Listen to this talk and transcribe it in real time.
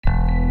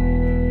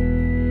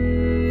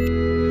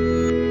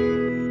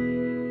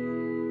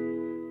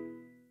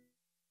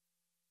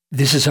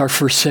This is our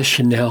first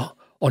session now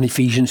on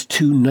Ephesians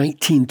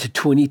 2:19 to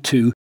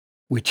 22,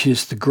 which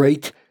is the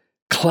great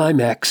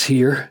climax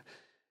here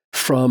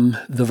from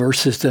the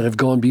verses that have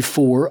gone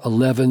before,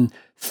 11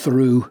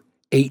 through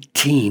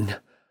 18,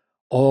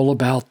 all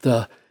about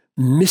the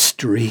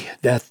mystery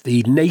that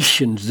the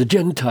nations, the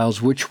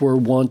Gentiles, which were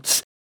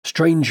once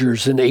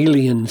strangers and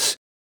aliens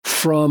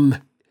from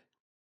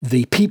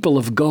the people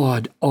of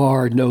God,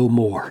 are no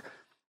more.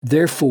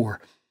 Therefore,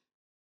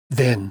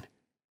 then,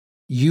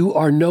 you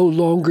are no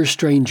longer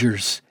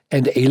strangers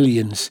and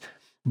aliens,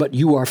 but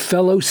you are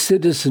fellow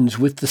citizens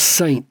with the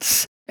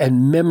saints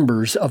and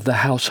members of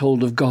the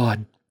household of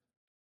God.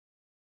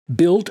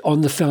 Built on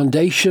the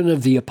foundation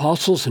of the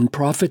apostles and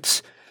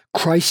prophets,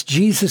 Christ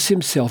Jesus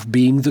himself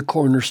being the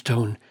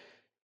cornerstone,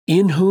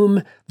 in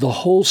whom the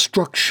whole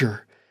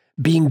structure,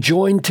 being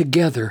joined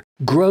together,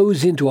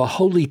 grows into a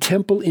holy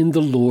temple in the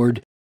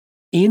Lord.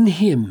 In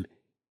him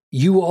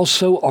you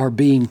also are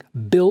being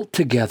built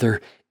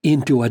together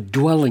into a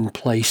dwelling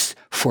place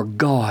for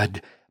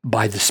God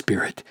by the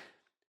Spirit.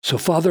 So,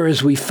 Father,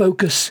 as we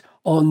focus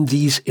on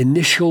these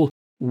initial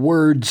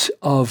words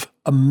of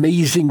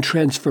amazing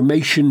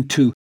transformation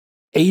to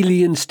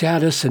alien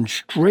status and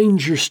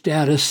stranger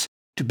status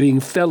to being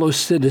fellow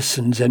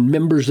citizens and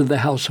members of the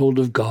household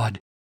of God,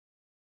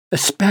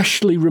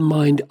 especially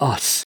remind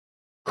us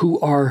who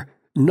are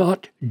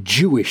not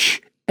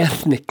Jewish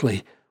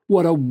ethnically,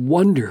 what a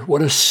wonder,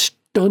 what a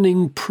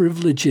stunning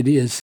privilege it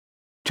is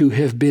to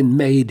have been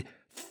made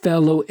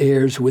fellow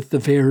heirs with the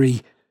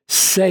very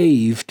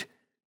saved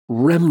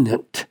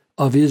remnant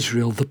of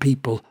Israel, the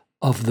people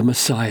of the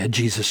Messiah,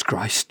 Jesus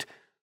Christ.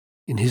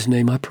 In his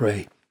name I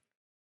pray.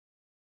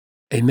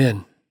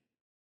 Amen.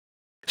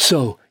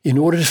 So, in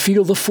order to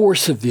feel the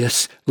force of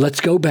this, let's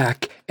go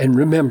back and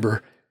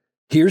remember,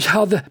 here's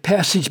how the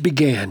passage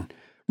began.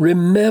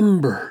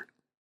 Remember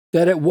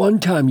that at one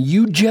time,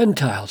 you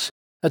Gentiles,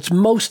 that's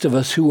most of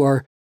us who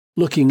are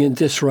looking at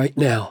this right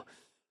now,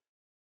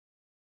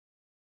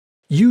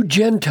 you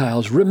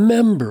Gentiles,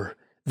 remember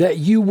that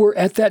you were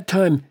at that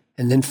time,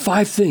 and then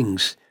 5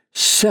 things,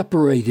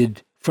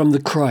 separated from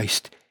the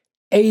Christ,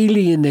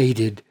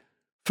 alienated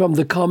from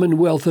the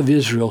commonwealth of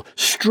Israel,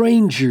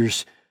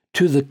 strangers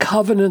to the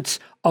covenants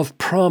of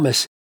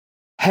promise,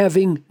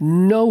 having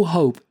no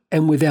hope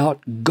and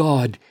without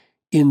God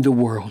in the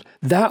world.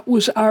 That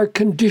was our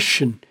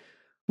condition.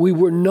 We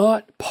were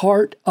not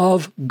part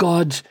of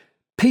God's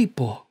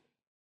people.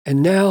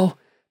 And now,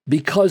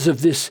 because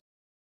of this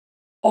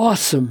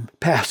awesome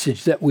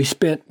passage that we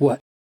spent,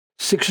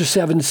 6 or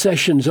 7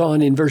 sessions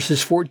on in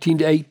verses 14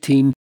 to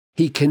 18,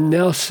 he can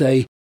now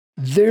say,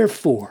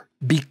 therefore,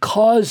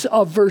 because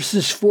of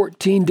verses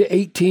 14 to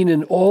 18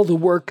 and all the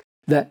work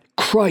that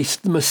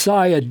Christ, the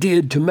Messiah,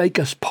 did to make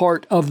us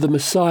part of the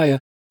Messiah,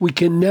 we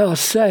can now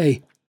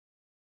say,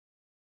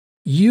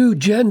 you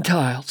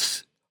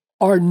Gentiles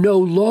are no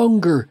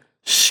longer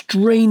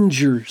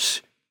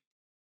strangers.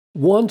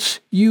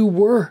 Once you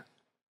were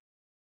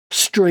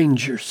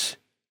strangers.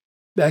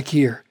 Back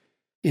here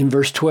in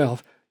verse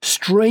 12,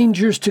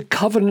 strangers to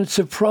covenants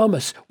of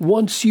promise.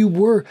 Once you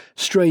were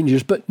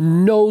strangers, but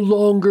no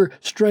longer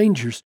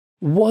strangers.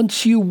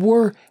 Once you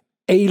were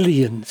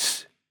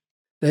aliens.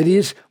 That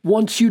is,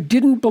 once you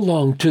didn't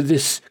belong to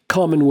this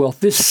commonwealth,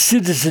 this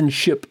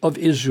citizenship of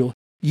Israel.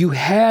 You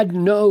had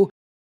no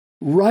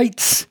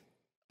rights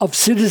of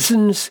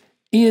citizens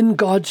in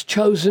God's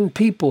chosen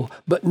people,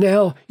 but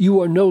now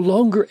you are no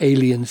longer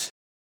aliens.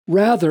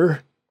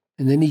 Rather,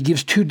 and then he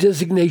gives 2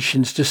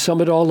 designations to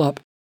sum it all up.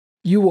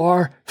 You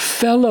are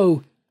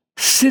fellow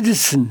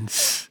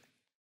citizens.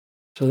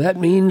 So that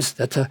means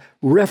that's a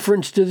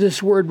reference to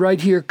this word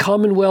right here,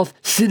 commonwealth,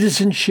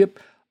 citizenship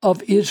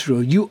of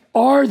Israel. You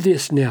are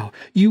this now.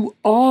 You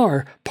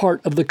are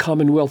part of the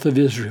commonwealth of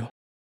Israel.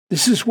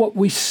 This is what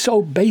we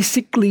so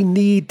basically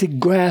need to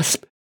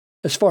grasp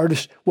as far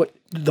as what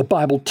the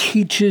Bible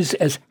teaches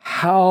as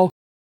how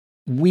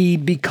we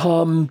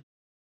become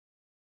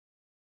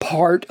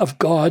part of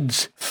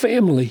God's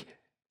family,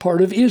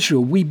 part of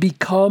Israel. We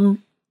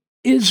become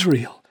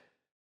Israel.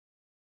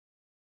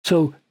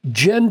 So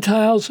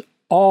Gentiles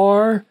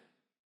are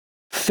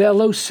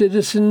fellow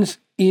citizens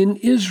in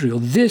Israel.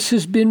 This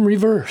has been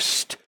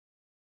reversed.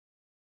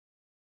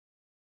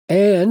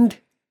 And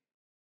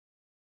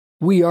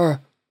we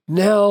are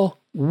now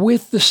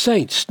with the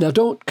saints. Now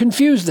don't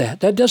confuse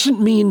that. That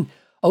doesn't mean,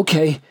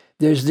 okay,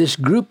 there's this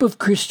group of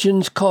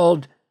Christians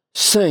called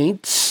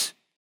saints,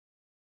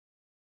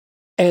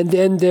 and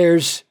then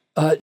there's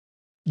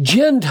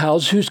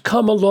Gentiles who's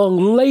come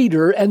along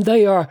later, and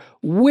they are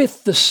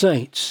with the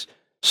saints.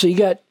 So you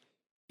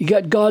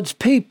got God's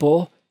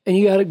people, and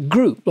you got a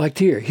group like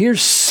here.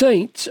 Here's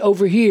saints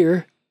over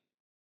here,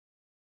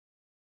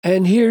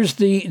 and here's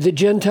the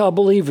Gentile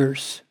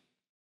believers.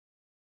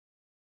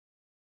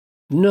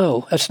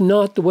 No, that's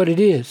not what it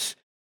is.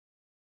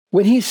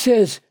 When he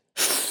says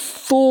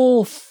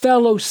full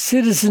fellow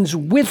citizens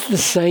with the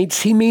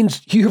saints, he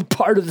means you're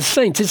part of the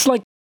saints.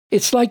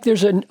 It's like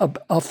there's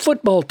a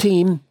football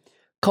team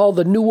called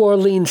the New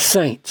Orleans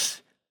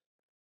Saints.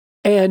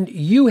 and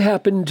you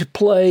happen to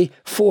play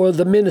for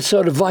the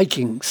Minnesota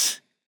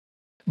Vikings.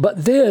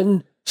 But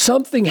then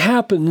something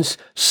happens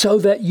so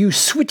that you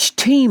switch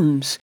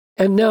teams,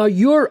 and now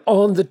you're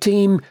on the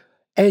team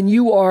and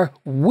you are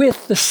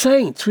with the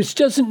Saints, which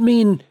doesn't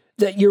mean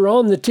that you're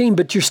on the team,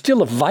 but you're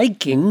still a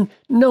Viking.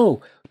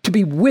 No, to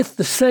be with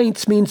the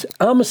Saints means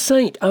I'm a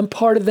Saint. I'm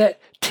part of that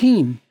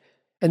team.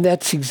 And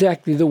that's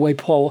exactly the way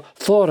Paul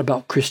thought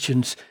about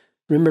Christians.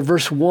 Remember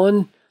verse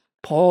 1?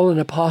 Paul, an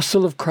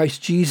apostle of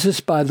Christ Jesus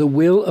by the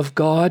will of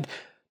God,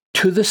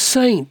 to the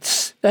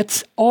saints.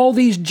 That's all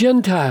these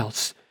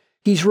Gentiles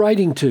he's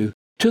writing to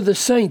the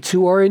saints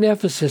who are in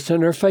Ephesus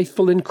and are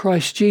faithful in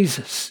Christ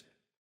Jesus.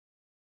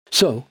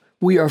 So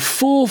we are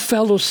full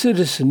fellow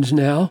citizens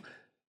now.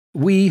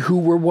 We who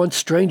were once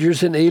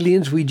strangers and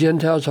aliens, we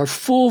Gentiles, are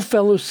full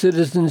fellow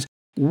citizens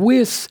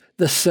with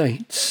the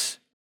saints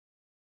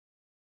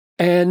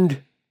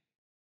and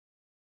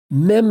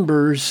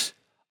members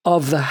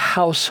of the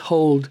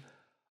household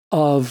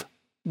of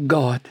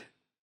God.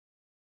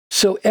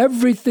 So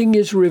everything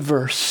is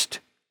reversed.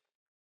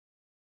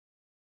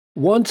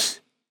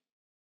 Once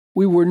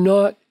we were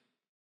not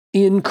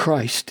in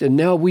Christ, and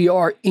now we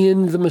are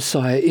in the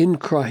Messiah, in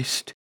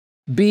Christ.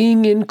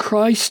 Being in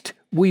Christ,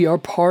 we are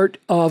part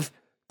of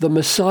the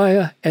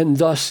Messiah and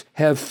thus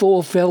have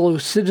full fellow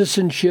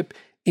citizenship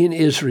in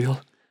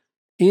Israel.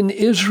 In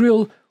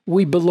Israel,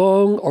 we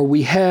belong, or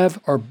we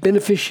are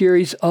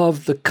beneficiaries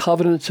of the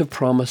covenants of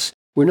promise.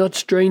 We're not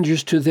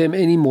strangers to them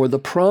anymore. The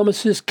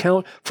promises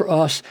count for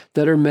us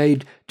that are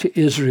made to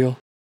Israel.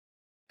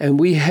 And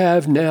we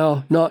have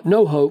now not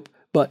no hope,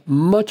 but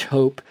much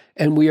hope.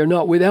 And we are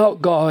not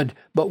without God,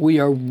 but we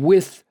are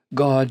with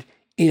God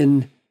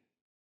in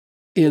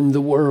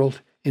the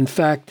world. In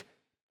fact,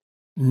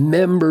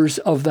 members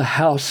of the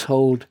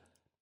household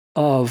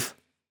of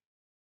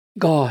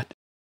God.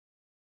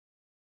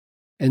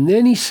 And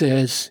then he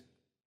says,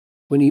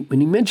 when he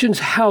mentions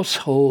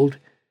household,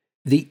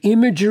 the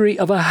imagery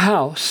of a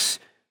house,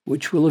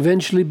 which will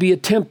eventually be a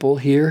temple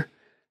here,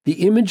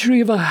 the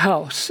imagery of a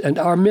house and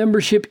our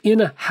membership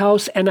in a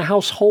house and a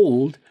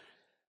household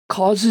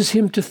causes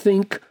him to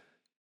think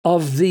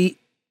of the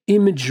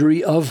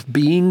imagery of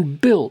being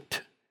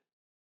built.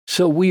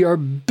 So we are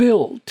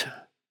built.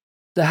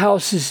 The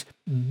house is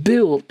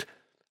built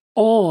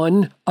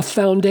on a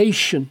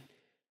foundation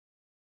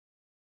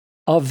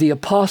of the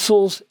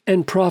apostles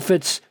and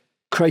prophets,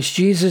 Christ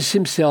Jesus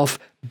himself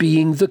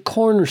being the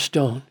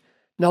cornerstone.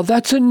 Now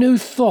that's a new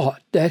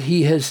thought that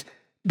he has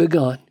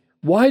begun.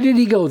 Why did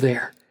he go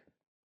there?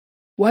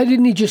 Why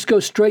didn't he just go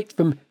straight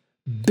from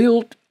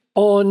built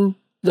on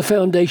the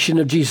foundation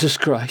of Jesus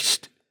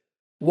Christ?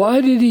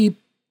 Why did he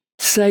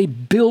say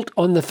built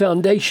on the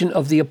foundation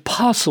of the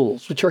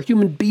apostles, which are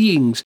human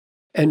beings,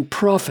 and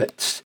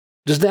prophets?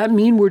 Does that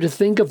mean we're to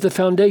think of the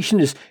foundation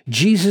as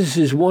Jesus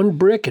is one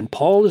brick and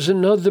Paul is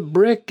another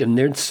brick and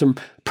there's some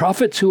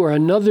prophets who are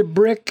another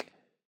brick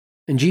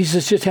and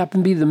Jesus just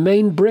happened to be the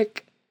main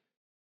brick?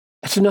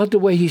 That's not the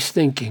way he's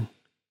thinking.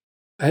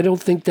 I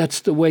don't think that's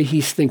the way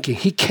he's thinking.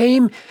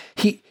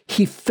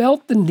 He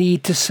felt the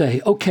need to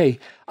say, okay,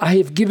 I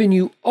have given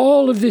you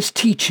all of this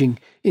teaching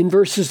in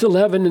verses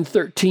 11 and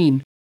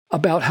 13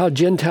 about how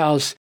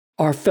Gentiles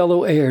are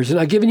fellow heirs. And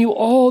I've given you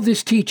all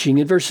this teaching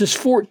in verses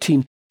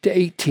 14 to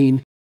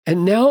 18.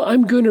 And now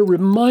I'm going to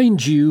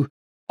remind you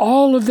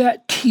all of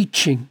that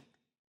teaching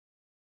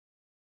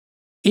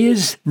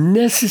is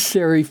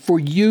necessary for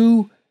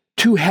you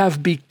to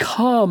have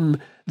become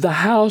the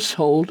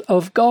household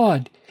of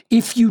God.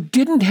 If you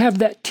didn't have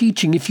that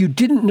teaching, if you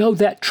didn't know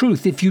that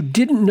truth, if you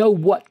didn't know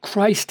what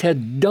Christ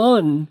had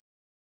done,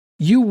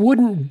 you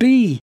wouldn't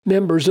be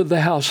members of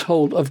the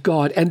household of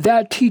God. And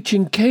that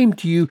teaching came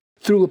to you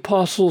through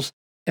apostles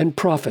and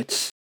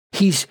prophets.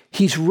 He's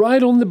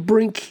right on the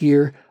brink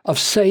here of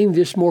saying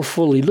this more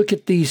fully. Look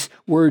at these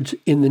words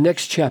in the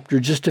next chapter,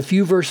 just a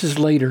few verses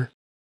later.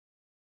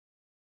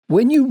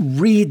 When you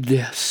read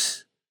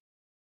this,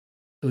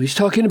 so he's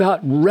talking about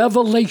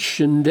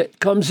revelation that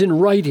comes in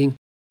writing.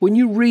 When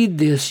you read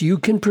this, you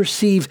can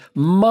perceive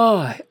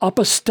my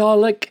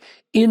apostolic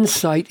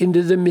insight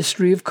into the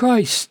mystery of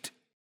Christ,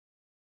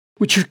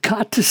 which you've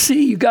got to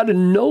see. You've got to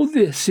know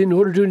this in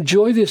order to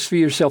enjoy this for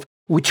yourself,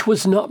 which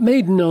was not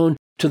made known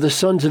to the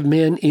sons of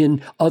men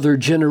in other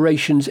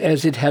generations,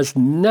 as it has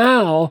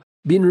now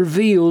been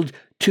revealed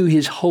to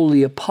his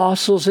holy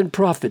apostles and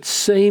prophets,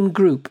 same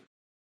group.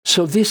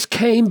 So this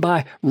came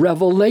by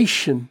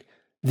revelation,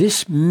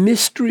 this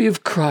mystery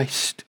of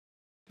Christ,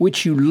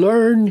 which you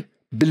learn,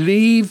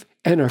 believe,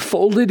 and are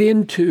folded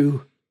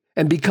into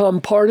and become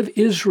part of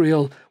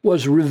Israel,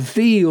 was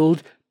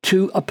revealed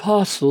to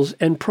apostles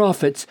and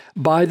prophets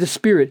by the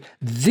Spirit.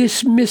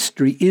 This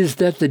mystery is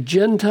that the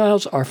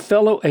Gentiles are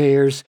fellow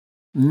heirs,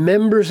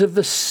 members of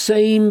the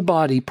same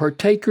body,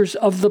 partakers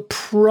of the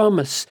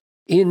promise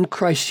in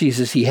Christ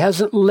Jesus. He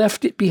hasn't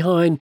left it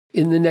behind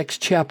in the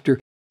next chapter.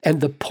 And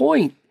the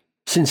point,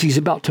 since he's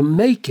about to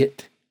make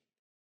it,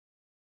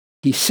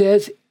 he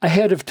says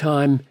ahead of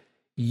time,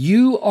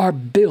 you are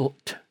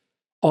built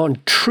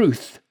on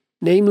truth,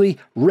 namely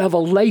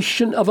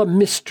revelation of a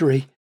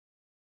mystery.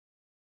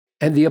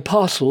 and the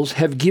apostles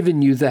have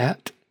given you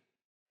that.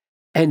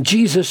 And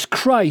Jesus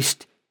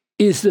Christ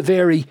is the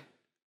very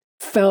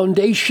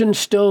foundation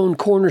stone,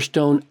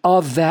 cornerstone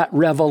of that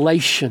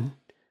revelation.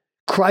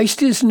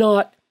 Christ is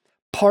not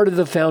part of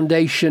the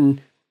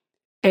foundation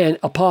and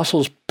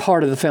apostles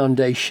part of the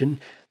foundation.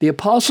 The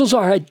apostles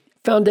are a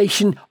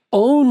foundation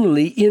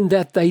only in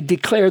that they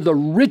declare the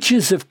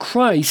riches of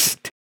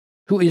Christ,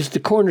 who is the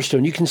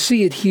cornerstone. You can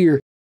see it here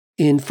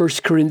in 1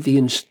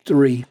 Corinthians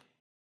 3.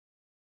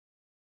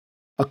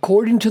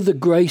 According to the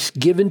grace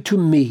given to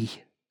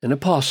me, an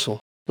apostle,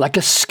 like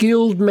a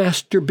skilled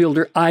master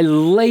builder, I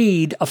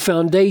laid a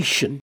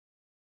foundation.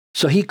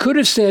 So he could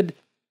have said,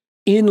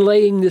 in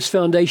laying this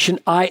foundation,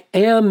 I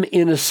am,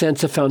 in a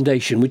sense, a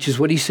foundation, which is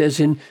what he says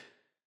in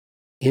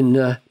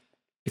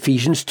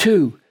Ephesians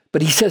 2.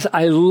 But he says,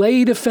 I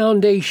laid a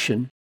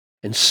foundation,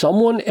 and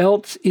someone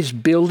else is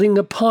building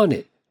upon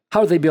it.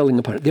 How are they building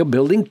upon it? They're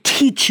building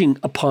teaching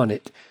upon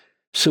it.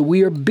 So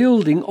we are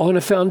building on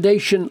a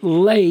foundation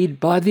laid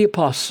by the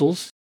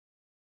apostles.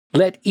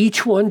 Let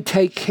each one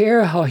take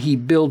care how he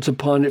builds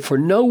upon it, for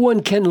no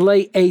one can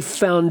lay a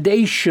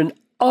foundation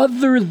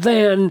other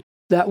than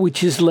that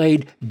which is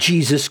laid,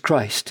 Jesus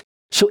Christ.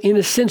 So in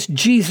a sense,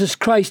 Jesus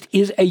Christ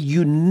is a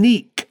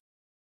unique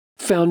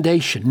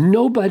foundation.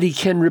 Nobody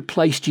can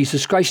replace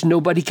Jesus Christ.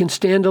 Nobody can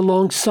stand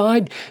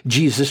alongside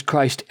Jesus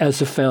Christ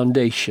as a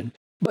foundation.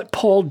 But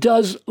Paul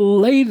does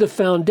lay the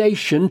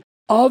foundation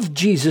of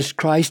Jesus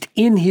Christ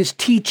in his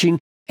teaching,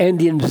 and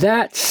in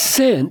that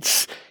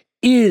sense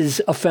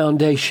is a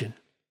foundation.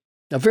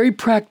 Now, very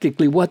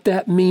practically, what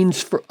that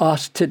means for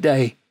us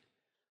today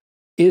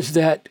is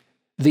that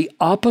the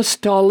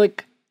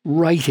apostolic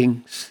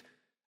writings,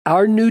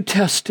 our New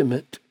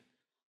Testament,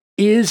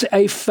 is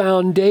a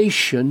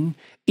foundation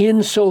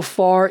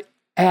insofar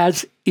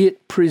as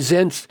it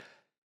presents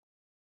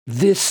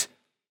this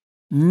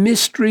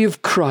mystery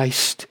of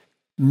Christ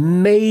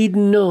made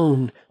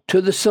known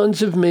to the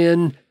sons of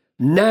men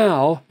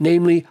now,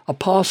 namely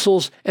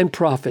apostles and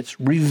prophets,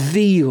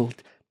 revealed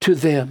to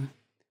them.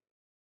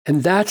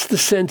 And that's the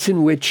sense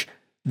in which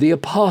the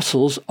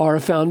apostles are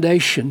a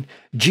foundation.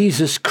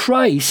 Jesus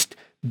Christ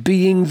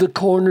being the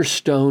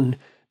cornerstone,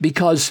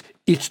 because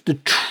it's the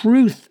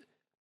truth,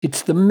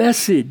 it's the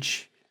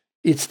message,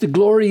 it's the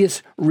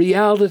glorious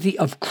reality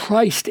of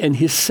Christ and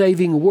his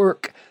saving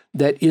work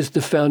that is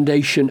the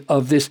foundation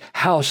of this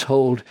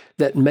household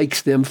that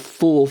makes them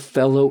full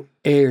fellow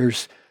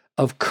heirs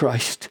of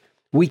Christ.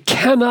 We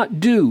cannot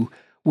do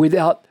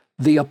without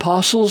the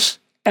apostles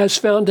as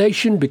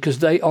foundation, because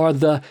they are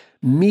the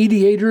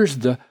mediators,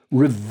 the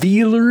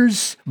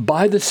revealers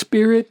by the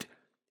Spirit,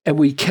 and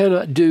we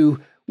cannot do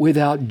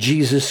without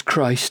Jesus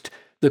Christ,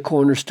 the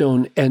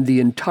cornerstone, and the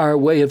entire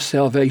way of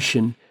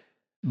salvation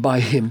by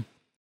him.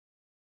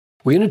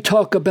 We're going to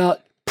talk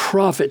about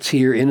prophets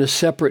here in a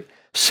separate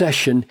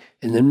session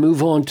and then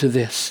move on to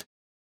this.